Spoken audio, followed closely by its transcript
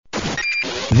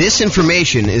This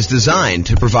information is designed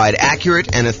to provide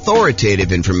accurate and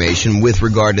authoritative information with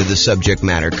regard to the subject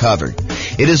matter covered.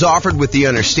 It is offered with the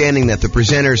understanding that the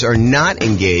presenters are not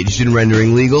engaged in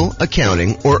rendering legal,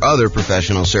 accounting, or other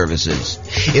professional services.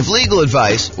 If legal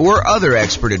advice or other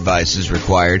expert advice is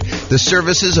required, the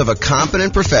services of a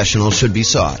competent professional should be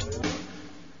sought.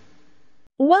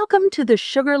 Welcome to the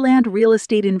Sugar Land Real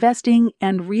Estate Investing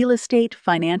and Real Estate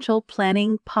Financial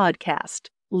Planning Podcast.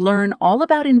 Learn all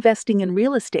about investing in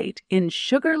real estate in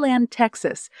Sugar Land,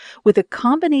 Texas, with a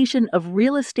combination of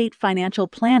real estate financial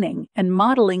planning and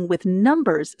modeling with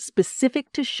numbers specific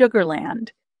to Sugar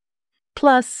Land.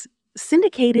 Plus,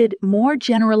 syndicated, more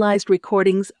generalized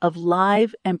recordings of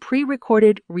live and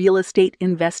pre-recorded real estate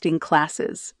investing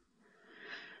classes.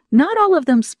 Not all of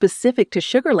them specific to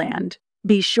Sugar Land.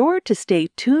 Be sure to stay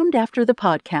tuned after the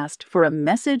podcast for a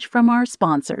message from our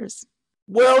sponsors.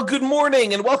 Well, good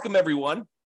morning and welcome, everyone.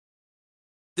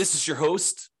 This is your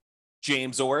host,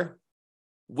 James Orr,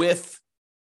 with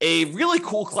a really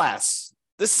cool class.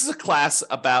 This is a class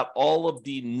about all of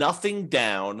the nothing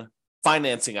down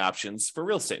financing options for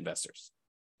real estate investors.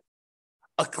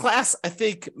 A class I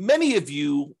think many of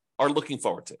you are looking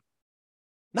forward to.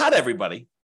 Not everybody,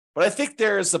 but I think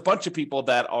there's a bunch of people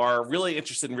that are really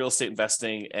interested in real estate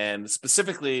investing and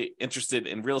specifically interested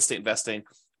in real estate investing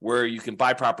where you can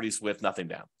buy properties with nothing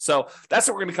down. So that's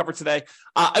what we're going to cover today.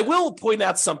 I will point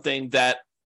out something that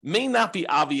may not be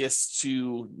obvious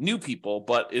to new people,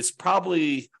 but is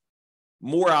probably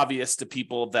more obvious to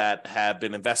people that have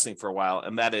been investing for a while.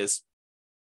 And that is,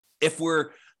 if we're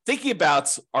thinking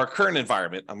about our current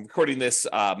environment, I'm recording this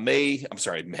March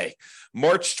 29th,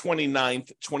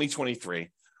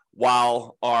 2023,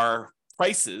 while our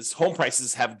home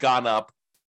prices have gone up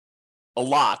a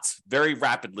lot, very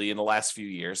rapidly in the last few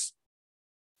years.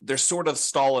 They're sort of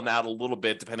stalling out a little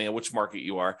bit, depending on which market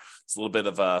you are. It's a little bit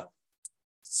of a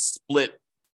split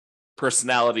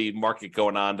personality market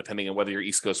going on, depending on whether you're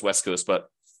East Coast, West Coast. But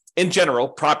in general,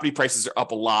 property prices are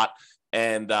up a lot,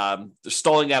 and they're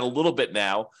stalling out a little bit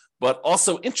now. But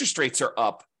also interest rates are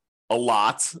up a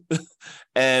lot,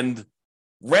 and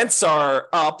rents are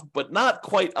up, but not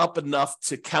quite up enough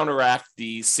to counteract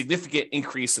the significant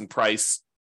increase in price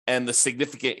and the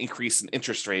significant increase in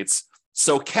interest rates.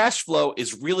 So cash flow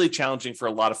is really challenging for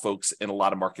a lot of folks in a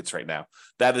lot of markets right now.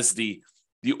 That is the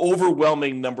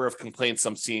overwhelming number of complaints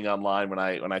I'm seeing online when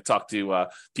I talk to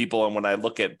people and when I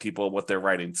look at people, what they're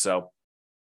writing. So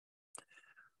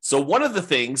one of the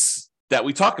things that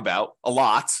we talk about a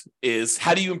lot is,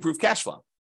 how do you improve cash flow?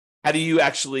 How do you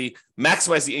actually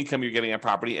maximize the income you're getting on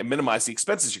property and minimize the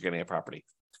expenses you're getting on property?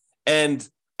 And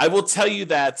I will tell you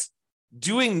that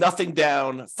doing nothing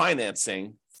down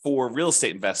financing for real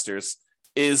estate investors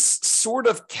is sort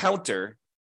of counter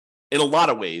in a lot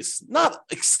of ways, not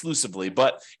exclusively,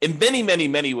 but in many, many,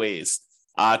 many ways.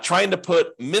 Trying to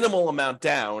put minimal amount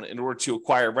down in order to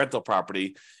acquire rental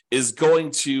property is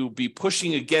going to be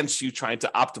pushing against you trying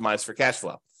to optimize for cash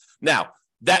flow. Now,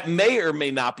 that may or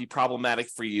may not be problematic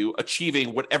for you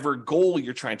achieving whatever goal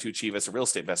you're trying to achieve as a real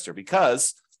estate investor,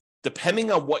 because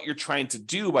depending on what you're trying to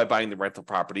do by buying the rental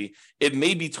property, it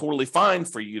may be totally fine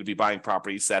for you to be buying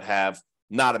properties that have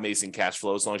not amazing cash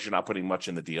flow, as long as you're not putting much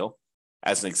in the deal,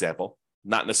 as an example.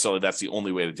 Not necessarily that's the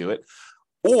only way to do it.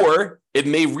 Or it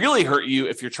may really hurt you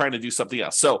if you're trying to do something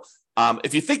else. So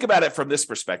if you think about it from this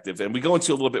perspective, and we go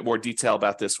into a little bit more detail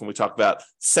about this when we talk about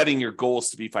setting your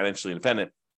goals to be financially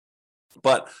independent,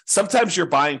 but sometimes you're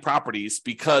buying properties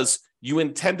because you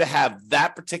intend to have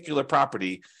that particular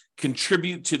property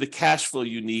contribute to the cash flow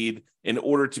you need in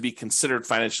order to be considered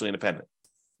financially independent.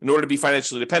 In order to be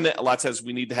financially independent, a lot of times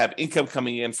we need to have income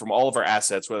coming in from all of our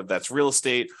assets, whether that's real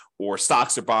estate or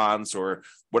stocks or bonds or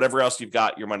whatever else you've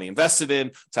got your money invested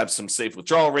in, to have some safe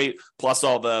withdrawal rate, plus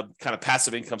all the kind of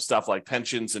passive income stuff like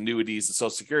pensions, annuities, and Social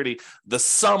Security. The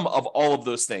sum of all of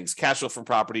those things, cash flow from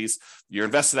properties, your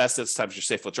invested assets times your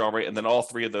safe withdrawal rate, and then all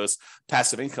three of those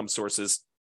passive income sources,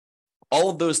 all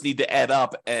of those need to add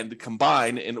up and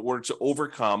combine in order to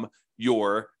overcome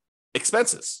your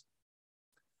expenses.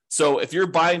 So if you're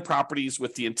buying properties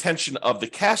with the intention of the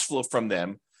cash flow from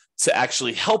them to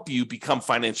actually help you become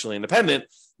financially independent,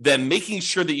 then making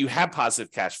sure that you have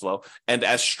positive cash flow and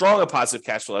as strong a positive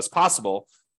cash flow as possible,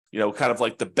 kind of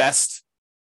like the best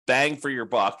bang for your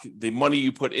buck, the money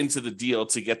you put into the deal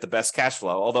to get the best cash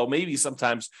flow. Although maybe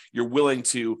sometimes you're willing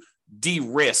to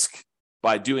de-risk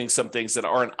by doing some things that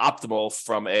aren't optimal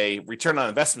from a return on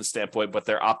investment standpoint, but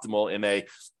they're optimal in a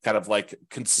kind of like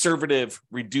conservative,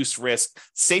 reduced risk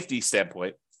safety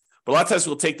standpoint. But a lot of times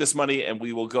we'll take this money and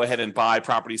we will go ahead and buy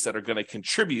properties that are going to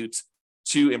contribute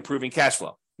to improving cash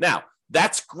flow. Now,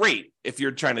 that's great if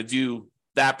you're trying to do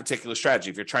that particular strategy,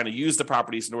 if you're trying to use the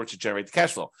properties in order to generate the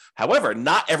cash flow. However,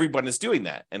 not everyone is doing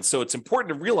that. And so it's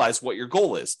important to realize what your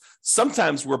goal is.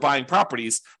 Sometimes we're buying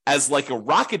properties as like a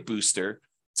rocket booster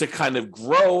to kind of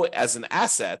grow as an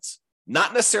asset,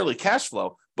 not necessarily cash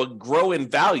flow, but grow in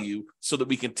value so that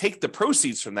we can take the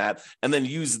proceeds from that and then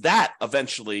use that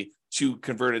eventually to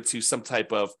convert it to some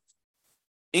type of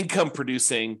income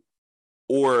producing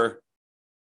or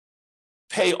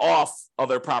pay off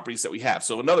other properties that we have.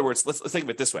 So in other words, let's think of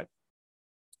it this way.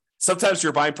 Sometimes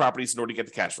you're buying properties in order to get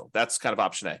the cash flow. That's kind of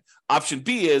option A. Option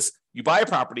B is you buy a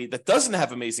property that doesn't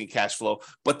have amazing cash flow,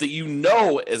 but that you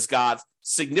know has got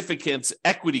significant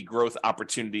equity growth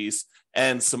opportunities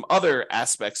and some other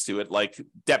aspects to it, like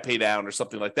debt pay down or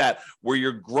something like that, where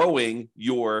you're growing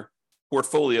your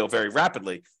portfolio very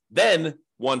rapidly. Then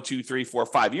 1, 2, 3, 4,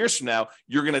 5 years from now,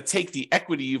 you're going to take the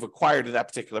equity you've acquired in that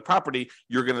particular property.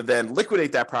 You're going to then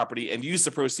liquidate that property and use the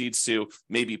proceeds to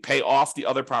maybe pay off the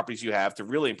other properties you have to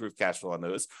really improve cash flow on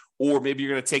those. Or maybe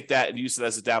you're going to take that and use it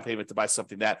as a down payment to buy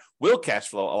something that will cash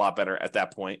flow a lot better at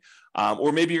that point.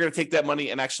 Or maybe you're going to take that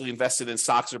money and actually invest it in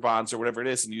stocks or bonds or whatever it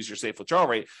is and use your safe withdrawal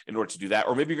rate in order to do that.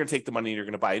 Or maybe you're going to take the money and you're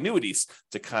going to buy annuities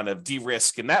to kind of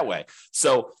de-risk in that way.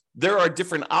 So there are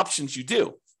different options you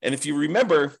do. And if you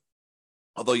remember,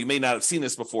 although you may not have seen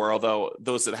this before, although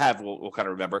those that have will kind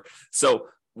of remember. So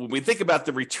when we think about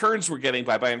the returns we're getting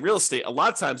by buying real estate, a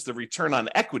lot of times the return on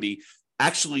equity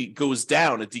actually goes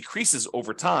down. It decreases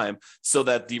over time so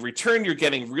that the return you're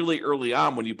getting really early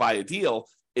on when you buy a deal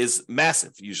is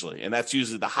massive usually. And that's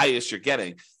usually the highest you're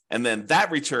getting. And then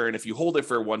that return, if you hold it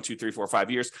for 1, 2, 3, 4,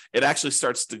 5 years, it actually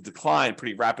starts to decline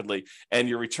pretty rapidly and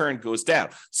your return goes down.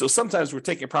 So sometimes we're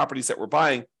taking properties that we're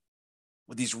buying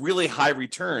with these really high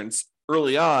returns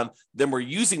early on, then we're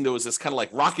using those as kind of like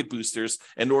rocket boosters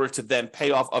in order to then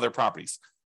pay off other properties.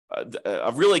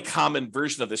 A really common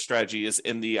version of this strategy is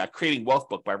in the Creating Wealth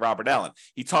book by Robert Allen.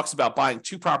 He talks about buying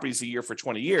 2 properties a year for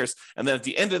 20 years, and then at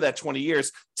the end of that 20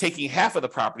 years, taking half of the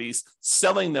properties,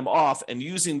 selling them off, and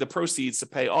using the proceeds to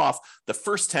pay off the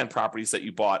first 10 properties that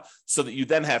you bought so that you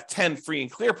then have 10 free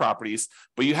and clear properties,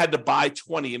 but you had to buy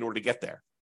 20 in order to get there.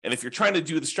 And if you're trying to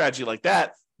do the strategy like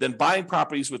that, then buying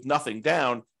properties with nothing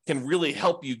down can really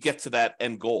help you get to that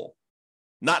end goal.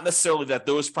 Not necessarily that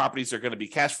those properties are going to be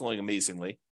cash flowing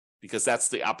amazingly, because that's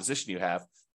the opposition you have,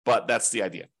 but that's the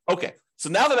idea. Okay, so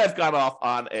now that I've gone off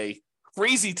on a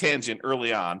crazy tangent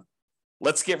early on,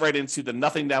 let's get right into the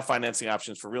nothing down financing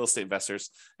options for real estate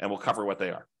investors, and we'll cover what they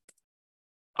are.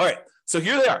 All right, so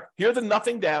here they are. Here are the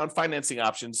nothing down financing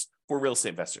options for real estate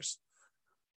investors.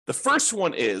 The first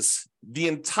one is the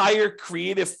entire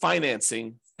creative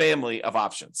financing family of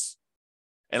options.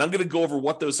 And I'm going to go over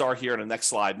what those are here in the next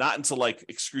slide, not into like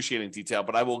excruciating detail,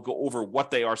 but I will go over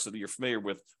what they are so that you're familiar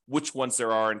with which ones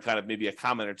there are and kind of maybe a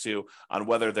comment or two on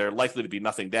whether they're likely to be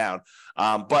nothing down.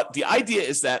 But the idea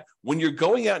is that when you're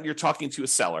going out and you're talking to a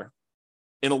seller,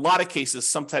 in a lot of cases,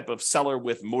 some type of seller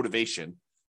with motivation,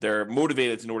 they're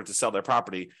motivated in order to sell their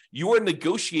property, you are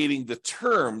negotiating the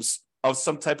terms of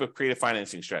some type of creative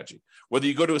financing strategy. Whether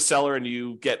you go to a seller and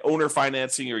you get owner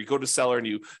financing, or you go to a seller and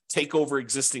you take over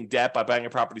existing debt by buying a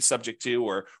property subject to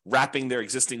or wrapping their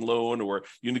existing loan, or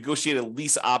you negotiate a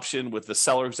lease option with the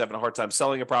seller who's having a hard time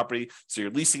selling a property, so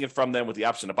you're leasing it from them with the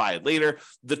option to buy it later.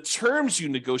 The terms you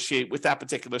negotiate with that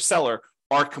particular seller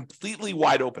are completely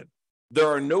wide open. There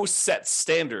are no set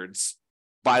standards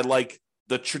by like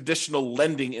the traditional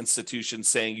lending institutions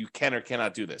saying you can or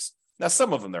cannot do this. Now,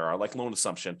 some of them there are, like loan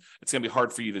assumption. It's going to be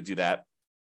hard for you to do that.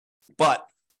 But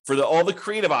for all the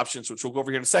creative options, which we'll go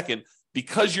over here in a second,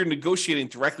 because you're negotiating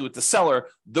directly with the seller,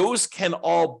 those can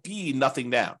all be nothing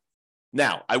down.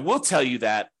 Now, I will tell you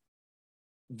that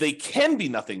they can be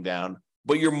nothing down,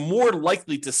 but you're more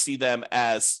likely to see them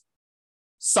as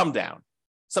some down.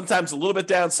 Sometimes a little bit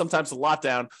down, sometimes a lot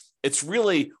down. It's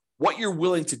really what you're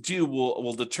willing to do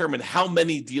will determine how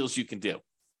many deals you can do.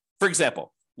 For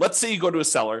example, let's say you go to a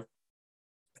seller,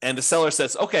 and the seller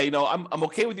says, okay, I'm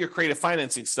okay with your creative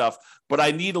financing stuff, but I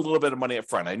need a little bit of money up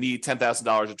front. I need $10,000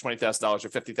 or $20,000 or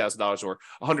 $50,000 or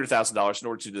 $100,000 in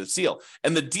order to do this deal.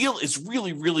 And the deal is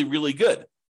really, really, really good.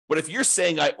 But if you're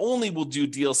saying I only will do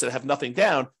deals that have nothing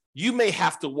down, you may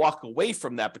have to walk away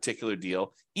from that particular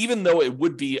deal, even though it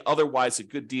would be otherwise a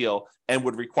good deal and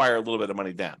would require a little bit of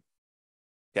money down.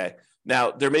 Okay. Now,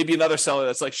 there may be another seller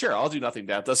that's like, sure, I'll do nothing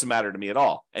down. It doesn't matter to me at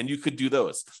all. And you could do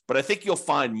those. But I think you'll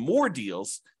find more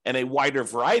deals and a wider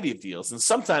variety of deals. And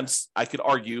sometimes I could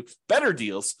argue better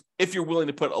deals if you're willing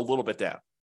to put a little bit down.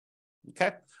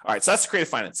 Okay. All right. So that's creative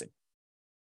financing.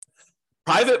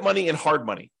 Private money and hard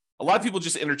money. A lot of people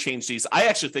just interchange these. I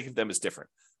actually think of them as different.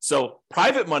 So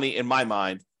private money, in my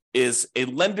mind, is a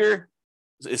lender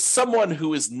is someone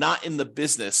who is not in the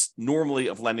business normally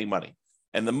of lending money.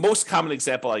 And the most common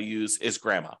example I use is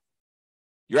grandma.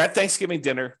 You're at Thanksgiving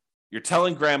dinner. You're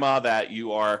telling grandma that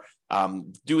you are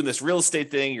doing this real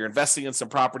estate thing. You're investing in some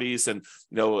properties, and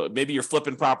maybe you're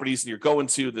flipping properties, and you're going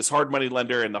to this hard money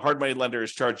lender, and the hard money lender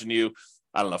is charging you,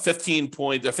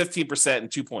 15%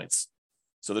 and 2 points.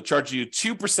 So they're charging you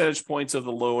 2 percentage points of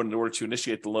the loan in order to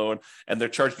initiate the loan, and they're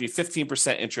charging you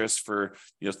 15% interest for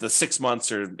the 6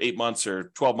 months or 8 months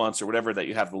or 12 months or whatever that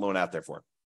you have the loan out there for.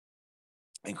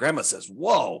 And grandma says,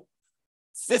 "Whoa,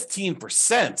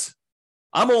 15%.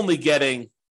 I'm only getting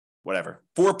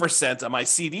 4% on my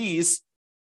CDs.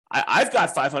 I've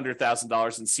got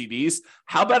 $500,000 in CDs.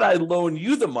 How about I loan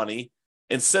you the money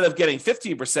instead of getting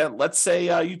 15%? Let's say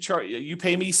you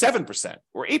pay me 7%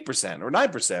 or 8% or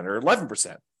 9% or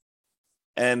 11%."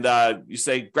 And you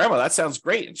say, "Grandma, that sounds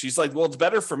great." And she's like, "Well, it's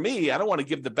better for me. I don't want to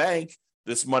give the bank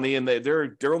this money, and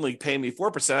they're only paying me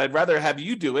 4%. I'd rather have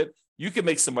you do it. You can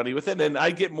make some money with it, and I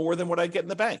get more than what I get in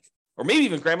the bank." Or maybe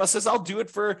even grandma says, "I'll do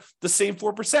it for the same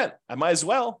 4%. I might as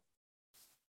well."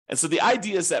 And so the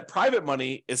idea is that private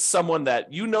money is someone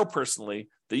that you know personally,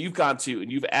 that you've gone to, and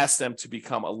you've asked them to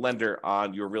become a lender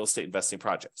on your real estate investing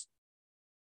projects.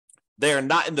 They are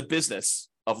not in the business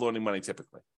of loaning money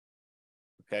typically.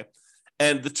 Okay.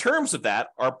 And the terms of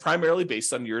that are primarily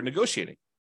based on your negotiating.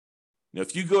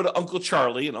 If you go to Uncle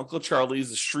Charlie, and Uncle Charlie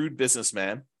is a shrewd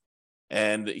businessman,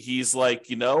 and he's like,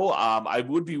 I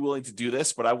would be willing to do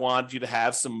this, but I want you to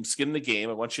have some skin in the game.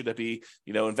 I want you to be,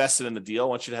 invested in the deal. I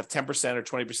want you to have 10% or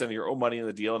 20% of your own money in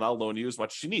the deal, and I'll loan you as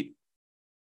much as you need.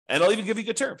 And I'll even give you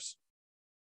good terms.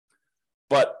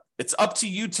 But it's up to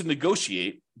you to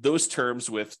negotiate those terms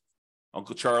with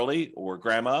Uncle Charlie or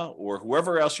grandma or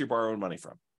whoever else you're borrowing money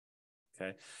from.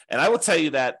 Okay. And I will tell you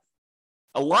that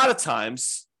a lot of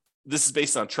times this is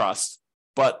based on trust.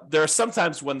 But there are some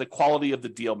times when the quality of the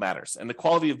deal matters, and the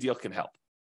quality of deal can help.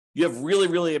 You have really,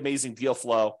 really amazing deal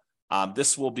flow.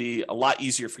 This will be a lot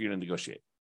easier for you to negotiate.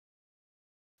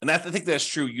 And I think that's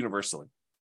true universally,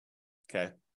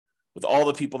 okay, with all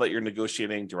the people that you're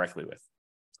negotiating directly with.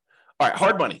 All right,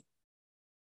 hard money.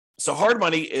 So hard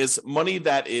money is money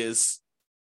that is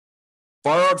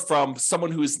borrowed from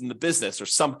someone who is in the business, or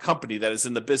some company that is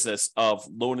in the business of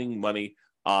loaning money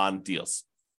on deals.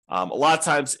 A lot of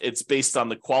times it's based on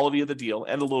the quality of the deal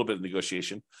and a little bit of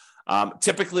negotiation.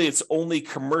 Typically, it's only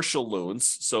commercial loans,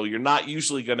 so you're not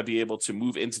usually going to be able to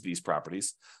move into these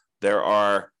properties. There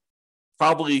are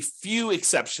probably few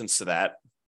exceptions to that,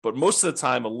 but most of the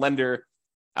time, a lender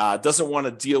doesn't want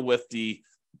to deal with the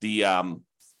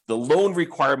loan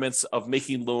requirements of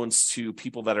making loans to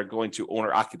people that are going to own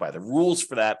or occupy. The rules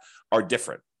for that are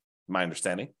different, my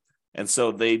understanding, and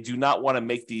so they do not want to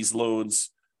make these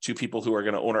loans to people who are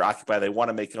going to own or occupy. They want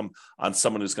to make them on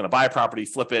someone who's going to buy a property,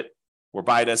 flip it, or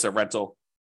buy it as a rental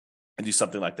and do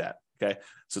something like that. Okay.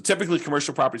 So typically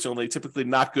commercial properties only, typically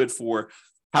not good for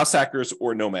house hackers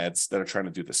or nomads that are trying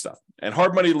to do this stuff. And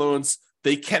hard money loans,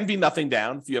 they can be nothing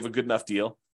down if you have a good enough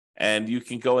deal, and you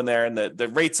can go in there, and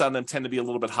the rates on them tend to be a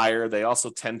little bit higher. They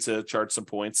also tend to charge some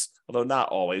points, although not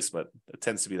always, but it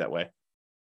tends to be that way.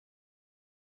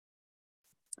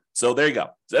 So there you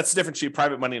go. That's the difference between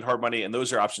private money and hard money, and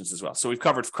those are options as well. So we've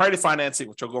covered credit financing,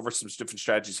 which I'll go over some different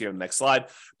strategies here in the next slide.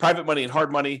 Private money and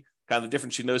hard money, kind of the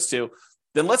difference between those two.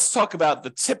 Then let's talk about the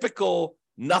typical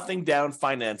nothing down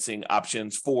financing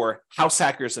options for house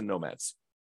hackers and nomads.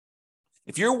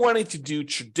 If you're wanting to do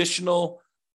traditional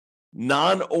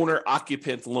non-owner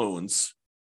occupant loans,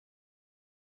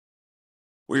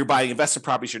 where you're buying investment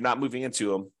properties, you're not moving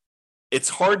into them, it's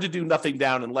hard to do nothing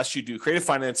down unless you do creative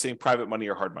financing, private money,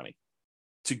 or hard money.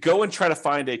 To go and try to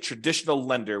find a traditional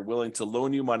lender willing to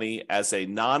loan you money as a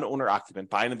non-owner occupant,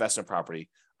 buy an investment property,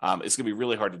 is going to be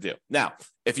really hard to do. Now,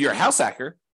 if you're a house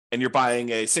hacker and you're buying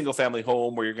a single family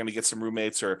home where you're going to get some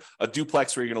roommates, or a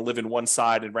duplex where you're going to live in one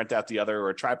side and rent out the other, or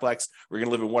a triplex where you're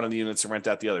going to live in one of the units and rent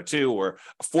out the other two, or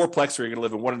a fourplex where you're going to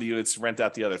live in one of the units and rent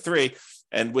out the other three.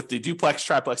 And with the duplex,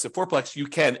 triplex, and fourplex, you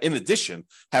can, in addition,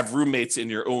 have roommates in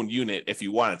your own unit if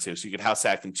you wanted to. So you can house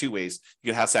hack in two ways.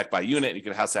 You can house hack by unit, and you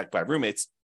can house hack by roommates.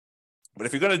 But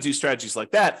if you're going to do strategies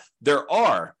like that, there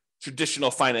are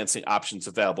traditional financing options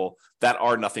available that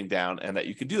are nothing down and that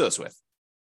you can do those with.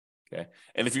 Okay.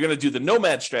 And if you're going to do the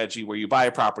nomad strategy, where you buy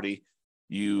a property,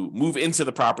 you move into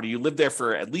the property, you live there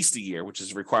for at least a year, which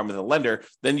is a requirement of the lender,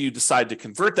 then you decide to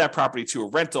convert that property to a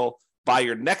rental, buy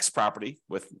your next property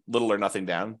with little or nothing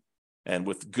down and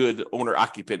with good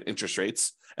owner-occupant interest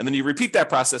rates. And then you repeat that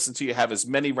process until you have as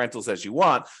many rentals as you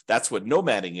want. That's what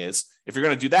nomading is. If you're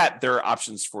going to do that, there are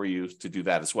options for you to do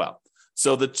that as well.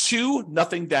 So the two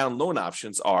nothing down loan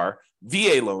options are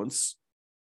VA loans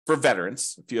for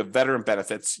veterans. If you have veteran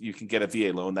benefits, you can get a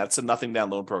VA loan. That's a nothing down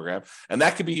loan program. And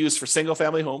that could be used for single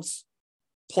family homes.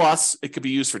 Plus, it could be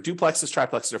used for duplexes,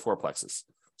 triplexes, or fourplexes.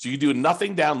 So you do a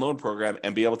nothing down loan program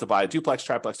and be able to buy a duplex,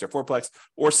 triplex, or fourplex,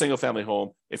 or single family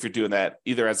home if you're doing that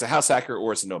either as a house hacker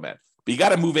or as a nomad. But you got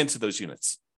to move into those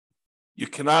units. You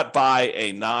cannot buy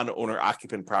a non-owner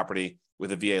occupant property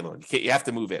with a VA loan. You have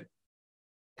to move in.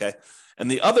 Okay. And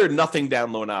the other nothing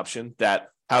down loan option that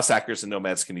house hackers and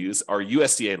nomads can use are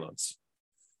USDA loans.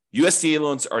 USDA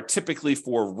loans are typically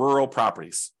for rural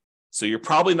properties. So you're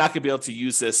probably not going to be able to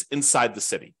use this inside the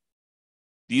city.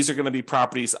 These are going to be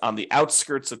properties on the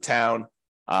outskirts of town,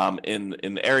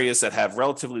 in areas that have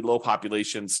relatively low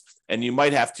populations, and you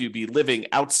might have to be living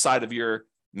outside of your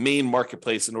main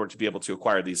marketplace in order to be able to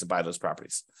acquire these and buy those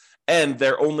properties. And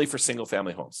they're only for single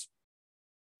family homes.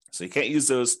 So you can't use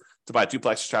those to buy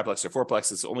duplex, triplex, or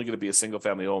fourplex. It's only going to be a single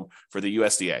family home for the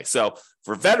USDA. So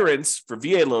for veterans, for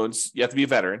VA loans, you have to be a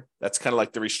veteran. That's kind of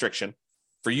like the restriction.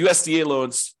 For USDA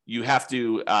loans, you have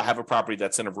to have a property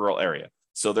that's in a rural area.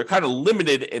 So they're kind of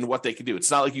limited in what they can do.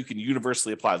 It's not like you can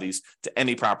universally apply these to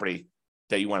any property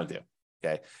that you want to do.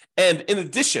 Okay. And in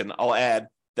addition, I'll add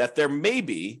that there may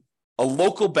be a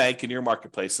local bank in your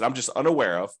marketplace that I'm just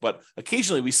unaware of, but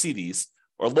occasionally we see these,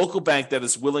 or a local bank that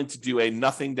is willing to do a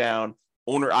nothing down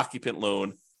owner occupant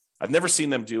loan. I've never seen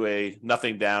them do a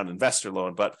nothing down investor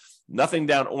loan, but nothing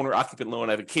down owner occupant loan.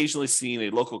 I've occasionally seen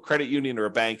a local credit union or a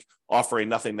bank offer a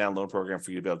nothing down loan program for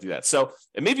you to be able to do that. So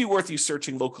it may be worth you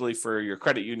searching locally for your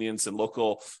credit unions and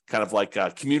local kind of like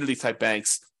community type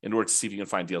banks in order to see if you can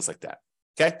find deals like that.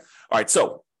 Okay. All right.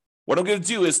 So what I'm going to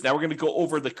do is now we're going to go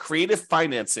over the creative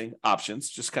financing options,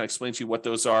 just kind of explain to you what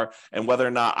those are and whether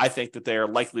or not I think that they are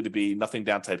likely to be nothing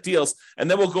down type deals. And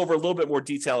then we'll go over a little bit more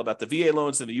detail about the VA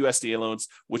loans and the USDA loans,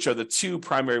 which are the two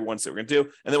primary ones that we're going to do.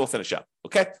 And then we'll finish up.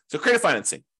 Okay. So creative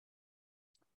financing.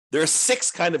 There are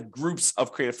 6 kind of groups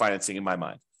of creative financing in my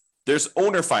mind. There's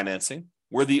owner financing,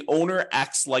 where the owner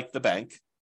acts like the bank.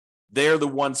 They're the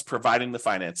ones providing the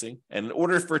financing. And in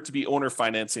order for it to be owner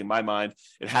financing, in my mind,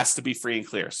 it has to be free and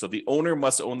clear. So the owner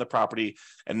must own the property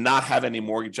and not have any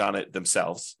mortgage on it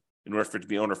themselves in order for it to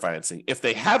be owner financing. If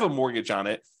they have a mortgage on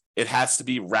it, it has to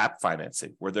be wrap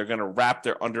financing, where they're going to wrap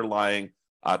their underlying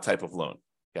type of loan.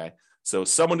 Okay. So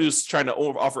someone who's trying to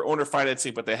offer owner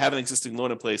financing, but they have an existing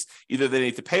loan in place, either they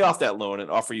need to pay off that loan and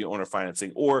offer you owner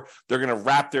financing, or they're going to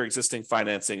wrap their existing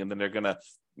financing and then they're going to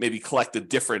maybe collect the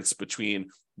difference between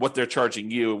what they're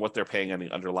charging you and what they're paying on the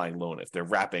underlying loan if they're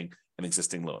wrapping an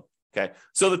existing loan. Okay.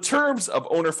 So the terms of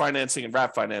owner financing and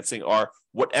wrap financing are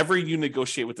whatever you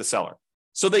negotiate with the seller.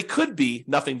 So they could be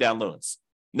nothing down loans.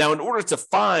 Now, in order to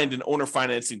find an owner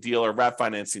financing deal or wrap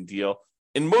financing deal,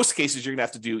 in most cases, you're going to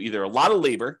have to do either a lot of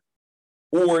labor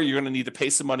or you're going to need to pay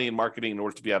some money in marketing in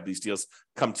order to have these deals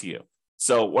come to you.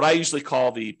 So what I usually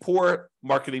call the poor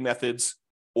marketing methods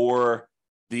or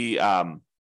the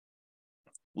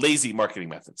lazy marketing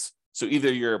methods. So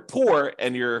either you're poor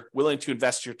and you're willing to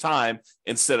invest your time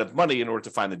instead of money in order to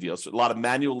find the deals. So a lot of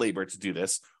manual labor to do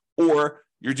this, or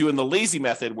you're doing the lazy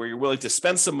method where you're willing to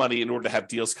spend some money in order to have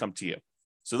deals come to you.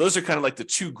 So those are kind of like the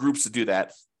two groups to do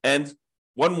that. And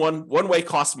one way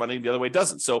costs money and the other way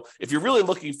doesn't. So if you're really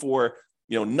looking for,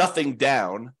 nothing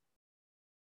down,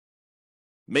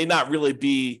 may not really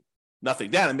be nothing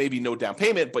down. It may be no down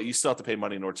payment, but you still have to pay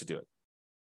money in order to do it.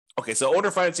 Okay, so owner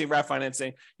financing, wrap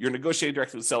financing, you're negotiating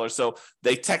directly with the seller. So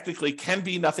they technically can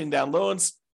be nothing down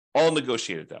loans, all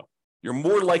negotiated though. You're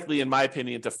more likely, in my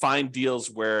opinion, to find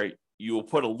deals where you will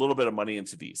put a little bit of money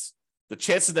into these. The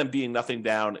chance of them being nothing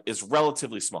down is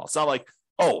relatively small. It's not like,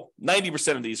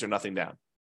 90% of these are nothing down.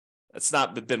 That's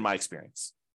not been my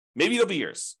experience. Maybe it'll be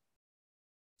yours.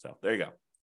 So there you go. All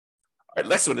right,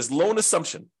 next one is loan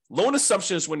assumption. Loan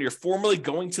assumption is when you're formally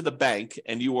going to the bank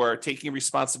and you are taking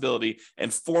responsibility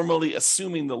and formally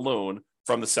assuming the loan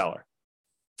from the seller.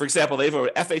 For example, they have an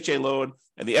FHA loan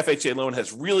and the FHA loan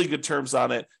has really good terms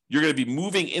on it. You're going to be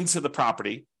moving into the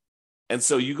property. And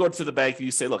so you go to the bank and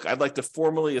you say, look, I'd like to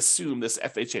formally assume this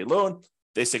FHA loan.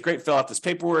 They say, great, fill out this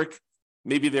paperwork.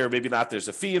 Maybe there, maybe not. There's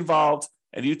a fee involved.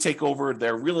 And you take over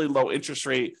their really low interest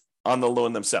rate on the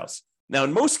loan themselves. Now,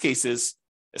 in most cases,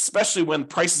 especially when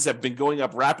prices have been going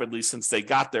up rapidly since they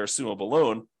got their assumable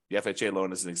loan, the FHA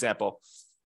loan is an example,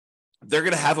 they're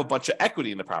going to have a bunch of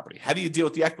equity in the property. How do you deal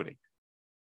with the equity?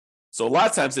 So a lot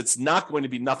of times it's not going to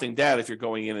be nothing down if you're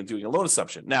going in and doing a loan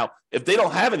assumption. Now, if they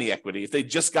don't have any equity, if they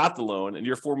just got the loan and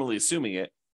you're formally assuming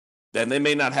it, then they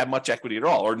may not have much equity at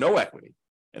all or no equity.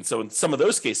 And so in some of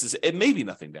those cases, it may be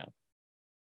nothing down.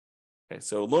 Okay,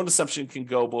 so loan assumption can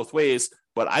go both ways,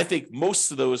 but I think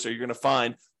most of those are you're going to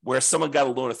find where someone got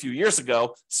a loan a few years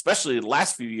ago, especially the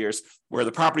last few years, where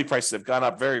the property prices have gone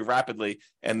up very rapidly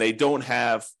and they don't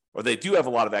have, or they do have a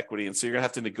lot of equity. And so you're going to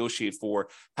have to negotiate for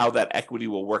how that equity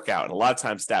will work out. And a lot of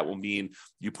times that will mean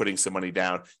you putting some money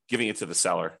down, giving it to the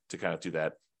seller to kind of do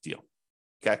that deal.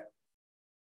 Okay.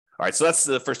 All right. So that's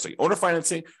the first thing: owner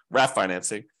financing, RAF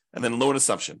financing, and then loan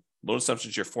assumption. Loan assumption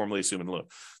is you're formally assuming a loan.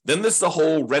 Then there's the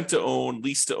whole rent to own,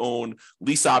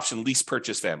 lease option, lease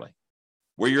purchase family,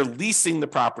 where you're leasing the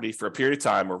property for a period of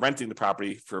time or renting the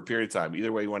property for a period of time,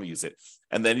 either way you want to use it.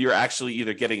 And then you're actually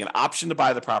either getting an option to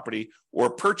buy the property or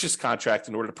a purchase contract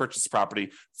in order to purchase the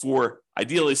property for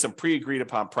ideally some pre-agreed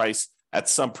upon price at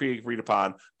some pre-agreed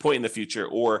upon point in the future,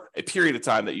 or a period of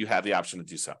time that you have the option to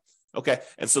do so. Okay.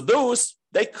 And so those,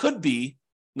 they could be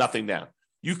nothing down.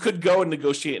 You could go and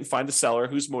negotiate and find a seller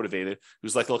who's motivated,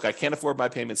 who's like, look, I can't afford my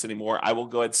payments anymore. I will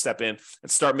go ahead and step in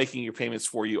and start making your payments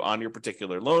for you on your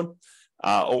particular loan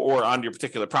or on your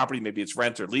particular property. Maybe it's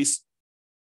rent or lease.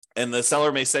 And the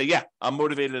seller may say, yeah, I'm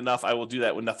motivated enough. I will do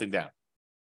that with nothing down.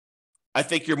 I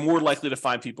think you're more likely to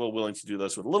find people willing to do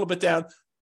those with a little bit down,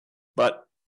 but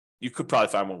you could probably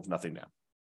find one with nothing down.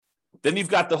 Then you've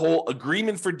got the whole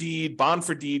agreement for deed, bond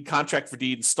for deed, contract for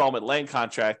deed, installment land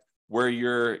contract, where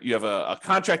you have a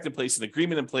contract in place, an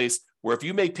agreement in place, where if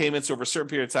you make payments over a certain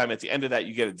period of time, at the end of that,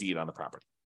 you get a deed on the property.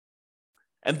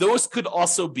 And those could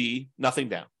also be nothing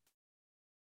down.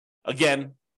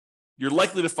 Again, you're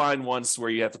likely to find ones where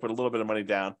you have to put a little bit of money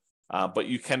down, but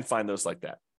you can find those like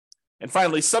that. And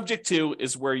finally, subject to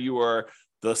is where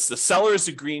the seller is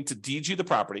agreeing to deed you the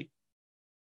property,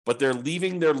 but they're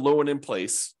leaving their loan in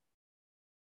place,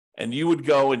 and you would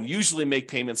go and usually make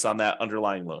payments on that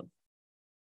underlying loan.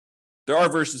 There are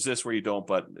versions of this where you don't,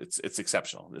 but it's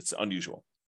exceptional. It's unusual.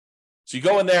 So you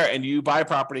go in there and you buy a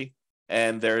property,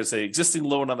 and there's an existing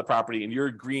loan on the property, and you're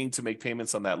agreeing to make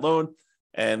payments on that loan,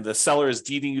 and the seller is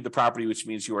deeding you the property, which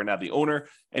means you are now the owner,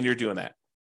 and you're doing that.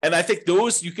 And I think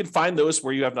those, you can find those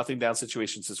where you have nothing down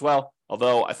situations as well,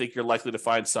 although I think you're likely to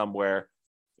find some where,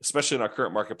 especially in our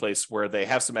current marketplace, where they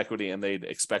have some equity and they'd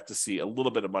expect to see a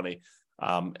little bit of money.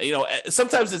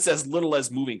 Sometimes it's as little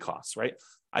as moving costs, right?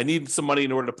 I need some money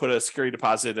in order to put a security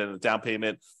deposit and a down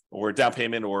payment or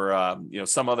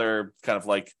some other kind of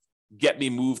like get me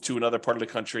moved to another part of the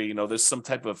country. There's some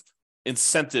type of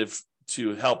incentive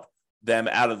to help them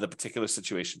out of the particular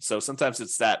situation. So sometimes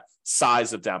it's that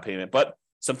size of down payment, but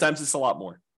sometimes it's a lot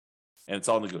more, and it's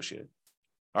all negotiated.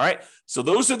 All right. So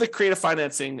those are the creative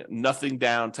financing, nothing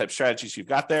down type strategies you've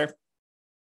got there.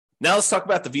 Now let's talk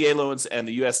about the VA loans and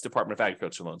the U.S. Department of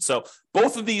Agriculture loans. So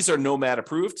both of these are Nomad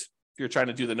approved. If you're trying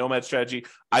to do the Nomad strategy,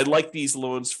 I like these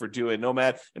loans for doing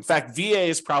Nomad. In fact, VA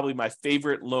is probably my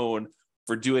favorite loan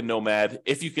for doing Nomad,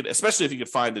 especially if you could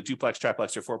find the duplex,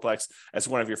 triplex, or fourplex as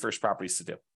one of your first properties to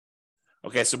do.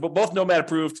 Okay, so both Nomad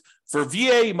approved. For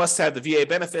VA, you must have the VA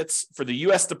benefits. For the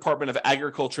U.S. Department of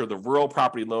Agriculture, the rural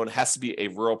property loan has to be a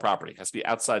rural property, has to be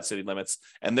outside city limits.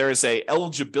 And there is a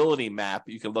eligibility map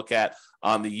you can look at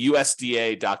on the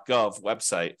USDA.gov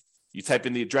website. You type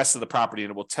in the address of the property, and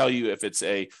it will tell you if it's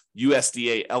a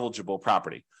USDA eligible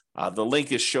property. The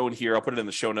link is shown here. I'll put it in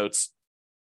the show notes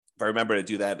if I remember to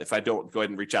do that. If I don't, go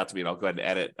ahead and reach out to me, and I'll go ahead and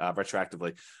add it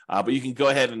retroactively. But you can go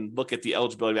ahead and look at the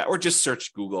eligibility map, or just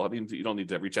search Google. I mean, you don't need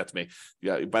to reach out to me.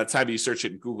 Yeah, by the time you search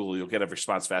it in Google, you'll get a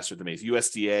response faster than me. It's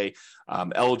USDA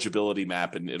eligibility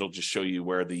map, and it'll just show you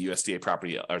where the USDA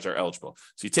property are eligible.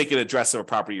 So you take an address of a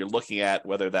property you're looking at,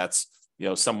 whether that's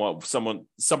some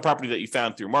property that you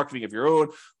found through marketing of your own,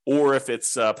 or if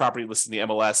it's property listed in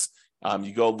the MLS,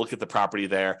 you go look at the property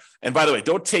there. And by the way,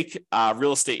 don't take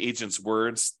real estate agents'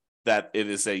 words that it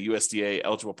is a USDA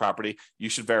eligible property. You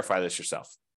should verify this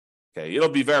yourself. Okay, it'll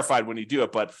be verified when you do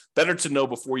it, but better to know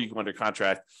before you go under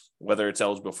contract whether it's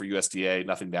eligible for USDA,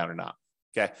 nothing down or not.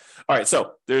 Okay. All right.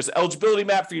 So there's eligibility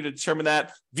map for you to determine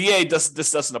that.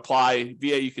 This doesn't apply.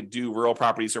 VA, you can do rural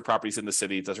properties or properties in the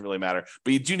city. It doesn't really matter.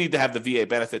 But you do need to have the VA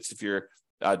benefits if you're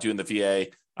doing the VA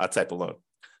type of loan.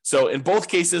 So in both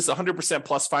cases, 100%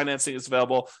 plus financing is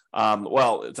available.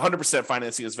 It's 100%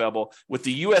 financing is available. With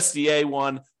the USDA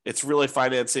one, it's really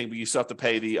financing, but you still have to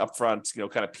pay the upfront,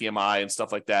 kind of PMI and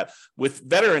stuff like that. With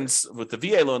veterans, with the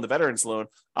VA loan, the veterans loan,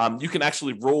 you can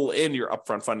actually roll in your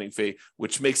upfront funding fee,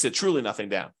 which makes it truly nothing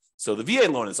down. So the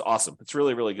VA loan is awesome. It's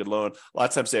really, really good loan. A lot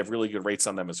of times they have really good rates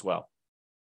on them as well.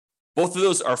 Both of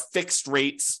those are fixed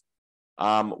rates.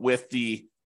 With the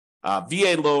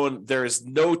VA loan, there is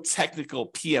no technical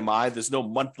PMI. There's no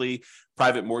monthly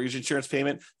private mortgage insurance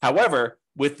payment. However,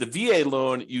 With the VA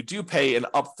loan, you do pay an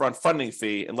upfront funding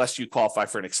fee unless you qualify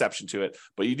for an exception to it,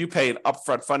 but you do pay an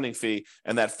upfront funding fee,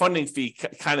 and that funding fee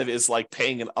kind of is like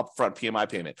paying an upfront PMI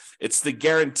payment. It's the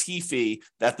guarantee fee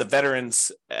that the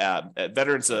Veterans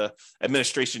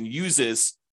Administration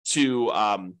uses to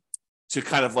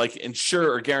kind of like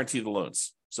insure or guarantee the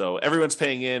loans. So everyone's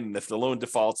paying in, and if the loan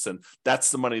defaults, and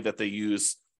that's the money that they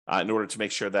use in order to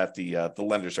make sure that the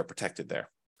lenders are protected there.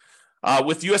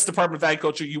 With U.S. Department of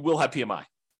Agriculture, you will have PMI.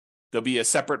 There'll be a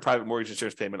separate private mortgage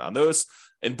insurance payment on those.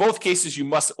 In both cases, you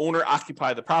must own or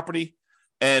occupy the property.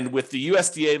 And with the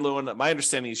USDA loan, my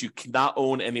understanding is you cannot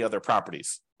own any other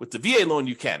properties. With the VA loan,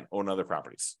 you can own other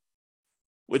properties.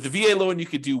 With the VA loan, you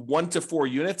could do 1 to 4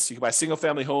 units. You can buy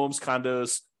single-family homes,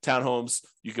 condos, townhomes.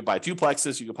 You could buy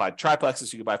duplexes. You could buy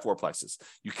triplexes. You could buy fourplexes.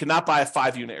 You cannot buy a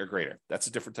 5-unit or greater. That's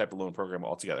a different type of loan program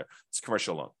altogether. It's a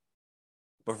commercial loan.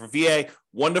 But for VA,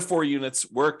 1 to 4 units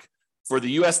work. For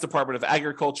the U.S. Department of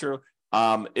Agriculture,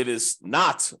 it is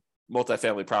not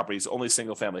multifamily properties, only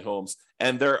single-family homes.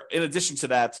 And there, in addition to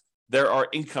that, there are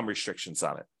income restrictions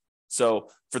on it. So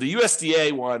for the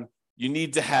USDA one, you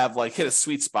need to have hit a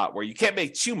sweet spot where you can't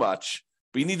make too much,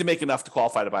 but you need to make enough to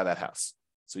qualify to buy that house.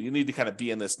 So you need to kind of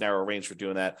be in this narrow range for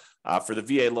doing that. For the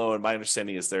VA loan, my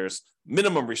understanding is there's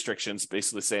minimum restrictions,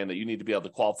 basically saying that you need to be able to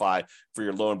qualify for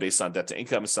your loan based on debt to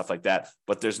income and stuff like that.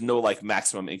 But there's no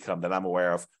maximum income that I'm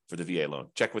aware of for the VA loan.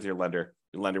 Check with your lender.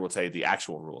 Your lender will tell you the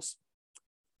actual rules.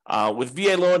 With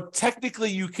VA loan, technically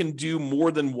you can do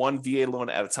more than one VA loan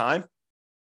at a time.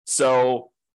 So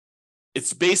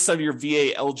it's based on your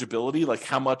VA eligibility, like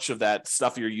how much of that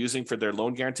stuff you're using for their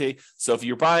loan guarantee. So if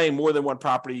you're buying more than one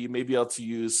property, you may be able to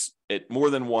use it more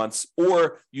than once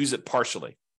or use it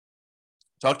partially.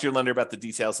 Talk to your lender about the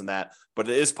details in that, but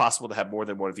it is possible to have more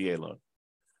than one VA loan.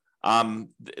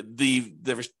 The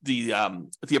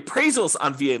appraisals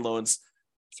on VA loans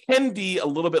can be a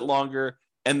little bit longer,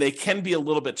 and they can be a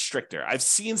little bit stricter. I've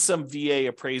seen some VA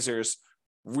appraisers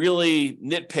really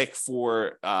nitpick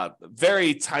for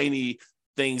very tiny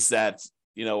things that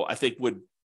I think would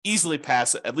easily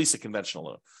pass at least a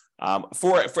conventional loan.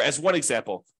 For as one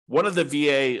example, one of the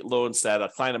VA loans that a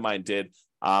client of mine did,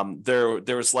 there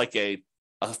was a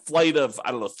flight of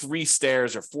 3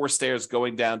 stairs or 4 stairs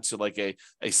going down to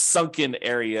a sunken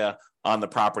area on the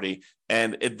property,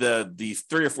 and the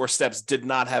 3 or 4 steps did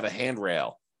not have a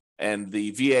handrail, and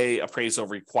the VA appraisal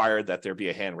required that there be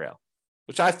a handrail,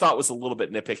 which I thought was a little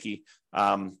bit nitpicky,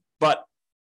 but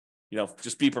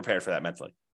just be prepared for that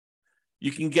mentally.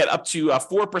 You can get up to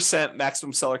 4%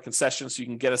 maximum seller concession, so you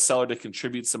can get a seller to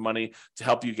contribute some money to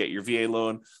help you get your VA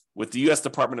loan. With the U.S.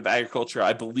 Department of Agriculture,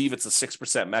 I believe it's a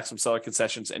 6% maximum seller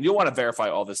concessions, and you'll want to verify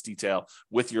all this detail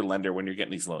with your lender when you're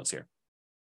getting these loans here.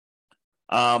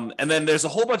 And then there's a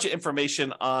whole bunch of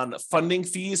information on funding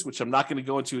fees, which I'm not going to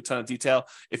go into a ton of detail.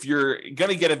 If you're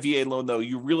going to get a VA loan, though,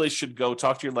 you really should go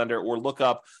talk to your lender or look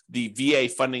up the VA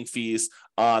funding fees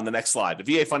on the next slide.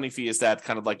 The VA funding fee is that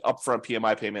kind of upfront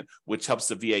PMI payment, which helps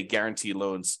the VA guarantee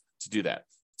loans to do that.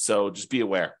 So just be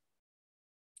aware.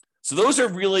 So those are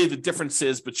really the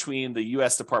differences between the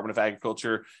U.S. Department of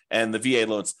Agriculture and the VA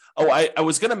loans. Oh, I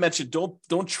was going to mention,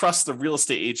 don't trust the real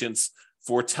estate agents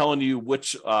for telling you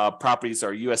which properties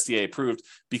are USDA approved,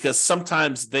 because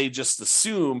sometimes they just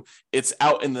assume it's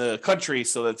out in the country,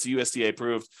 so that's USDA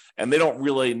approved, and they don't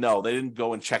really know. They didn't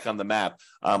go and check on the map.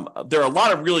 There are a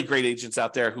lot of really great agents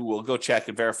out there who will go check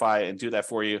and verify and do that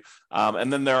for you.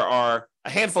 And then there are a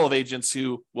handful of agents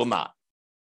who will not.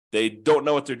 They don't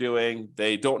know what they're doing.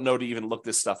 They don't know to even look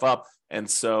this stuff up. And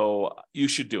so you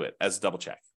should do it as a double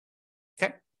check.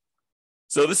 Okay.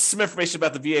 So this is some information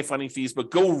about the VA funding fees,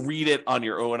 but go read it on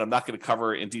your own. I'm not going to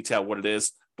cover in detail what it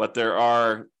is, but there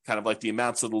are kind of the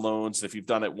amounts of the loans, if you've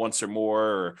done it once or more,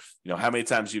 or how many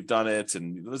times you've done it.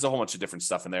 And there's a whole bunch of different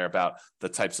stuff in there about the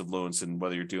types of loans and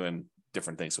whether you're doing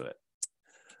different things with it.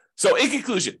 So in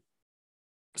conclusion,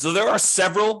 there are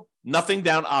several nothing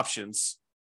down options,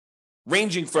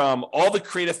 ranging from all the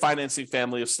creative financing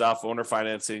family of stuff, owner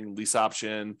financing, lease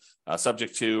option,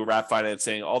 subject to wrap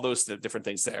financing, all those different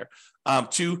things there,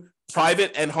 to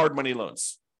private and hard money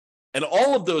loans. And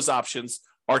all of those options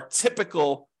are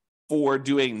typical for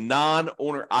doing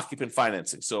non-owner occupant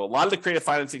financing. So a lot of the creative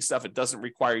financing stuff, it doesn't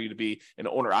require you to be an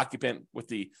owner occupant, with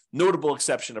the notable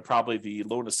exception of probably the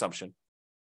loan assumption,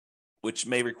 which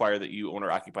may require that you own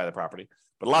or occupy the property.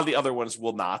 But a lot of the other ones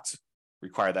will not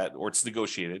require that, or it's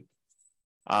negotiated.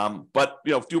 But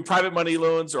doing private money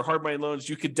loans or hard money loans,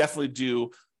 you could definitely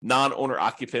do non-owner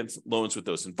occupant loans with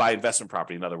those and buy investment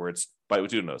property. In other words, by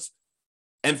doing those.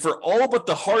 And for all but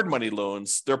the hard money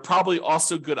loans, they're probably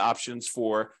also good options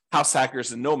for house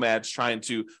hackers and nomads trying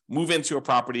to move into a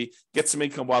property, get some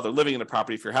income while they're living in the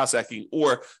property if you're house hacking,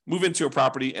 or move into a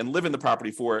property and live in the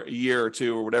property for a year or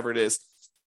two or whatever it is,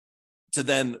 to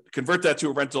then convert that to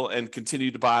a rental and continue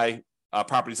to buy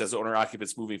properties as owner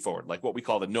occupants moving forward, like what we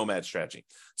call the nomad strategy.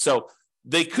 So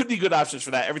they could be good options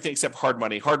for that, everything except hard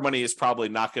money. Hard money is probably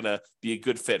not going to be a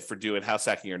good fit for doing house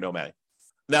hacking or nomading.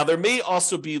 Now, there may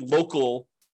also be local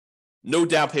no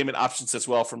down payment options as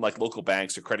well from like local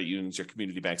banks or credit unions or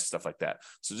community banks and stuff like that.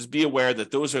 So just be aware that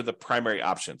those are the primary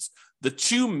options. The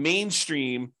two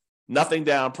mainstream nothing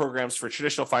down programs for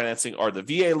traditional financing are the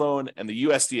VA loan and the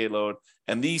USDA loan.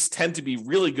 And these tend to be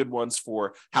really good ones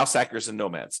for house hackers and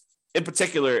nomads. In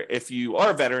particular, if you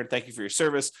are a veteran, thank you for your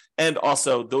service. And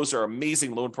also, those are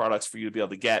amazing loan products for you to be able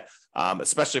to get,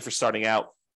 especially for starting out.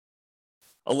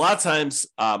 A lot of times,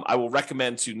 I will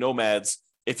recommend to nomads,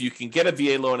 if you can get a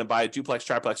VA loan and buy a duplex,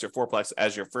 triplex, or fourplex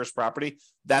as your first property,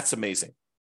 that's amazing.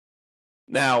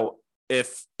 Now,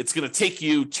 if it's going to take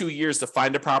you 2 years to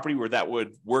find a property where that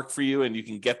would work for you and you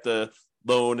can get the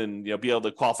loan and be able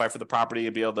to qualify for the property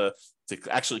and be able to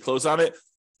actually close on it,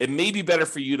 it may be better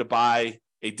for you to buy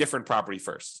a different property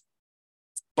first.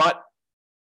 But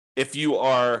if you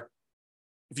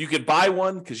could buy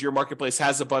one because your marketplace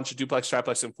has a bunch of duplex,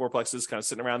 triplex, and fourplexes kind of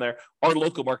sitting around there, our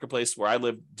local marketplace where I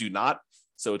live do not.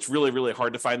 So it's really, really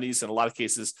hard to find these. In a lot of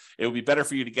cases, it would be better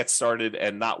for you to get started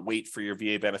and not wait for your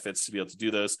VA benefits to be able to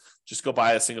do those. Just go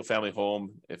buy a single family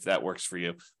home if that works for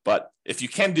you. But if you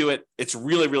can do it, it's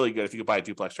really, really good if you can buy a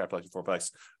duplex, triplex, and fourplex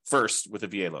first with a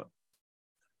VA loan.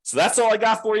 So that's all I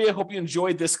got for you. Hope you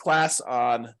enjoyed this class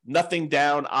on nothing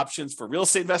down options for real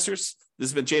estate investors. This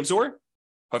has been James Orr.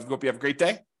 Hope you have a great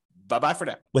day. Bye-bye for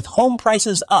now. With home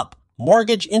prices up,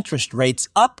 mortgage interest rates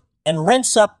up, and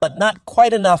rents up but not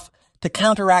quite enough to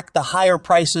counteract the higher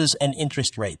prices and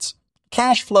interest rates,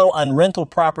 cash flow on rental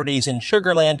properties in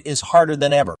Sugar Land is harder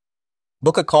than ever.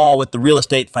 Book a call with the Real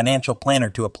Estate Financial Planner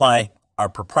to apply our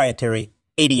proprietary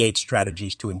 88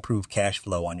 strategies to improve cash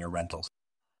flow on your rentals.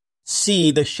 See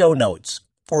the show notes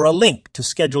for a link to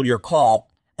schedule your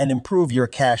call and improve your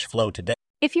cash flow today.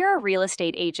 If you're a real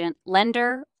estate agent,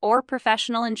 lender, or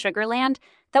professional in Sugar Land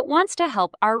that wants to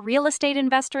help our real estate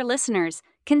investor listeners,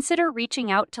 consider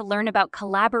reaching out to learn about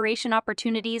collaboration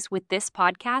opportunities with this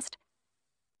podcast.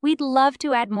 We'd love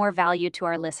to add more value to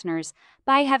our listeners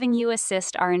by having you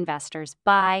assist our investors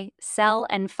buy, sell,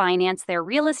 and finance their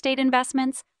real estate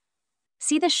investments.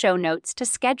 See the show notes to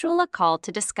schedule a call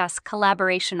to discuss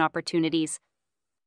collaboration opportunities.